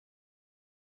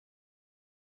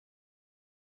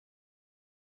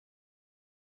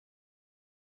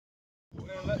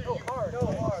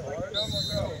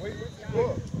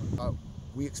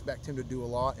We expect him to do a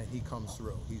lot, and he comes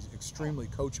through. He's extremely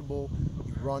coachable.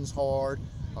 He runs hard.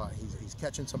 He's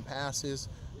catching some passes,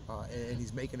 and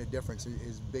he's making a difference.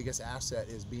 His biggest asset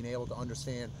is being able to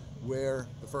understand where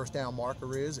the first down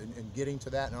marker is and getting to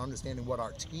that and understanding what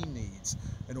our team needs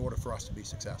in order for us to be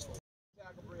successful.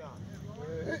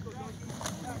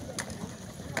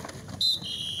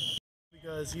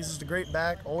 Because he's just a great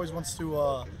back, always wants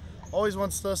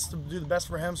us to do the best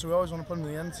for him, so we always want to put him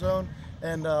in the end zone.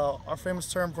 And our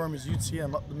famous term for him is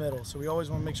UTM, up the middle. So we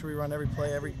always want to make sure we run every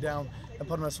play, every down, and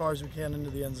put him as far as we can into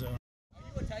the end zone. Are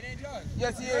you a tight end, John?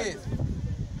 Yes, he is.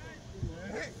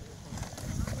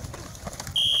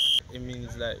 It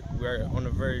means that we're on the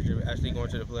verge of actually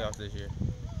going to the playoffs this year.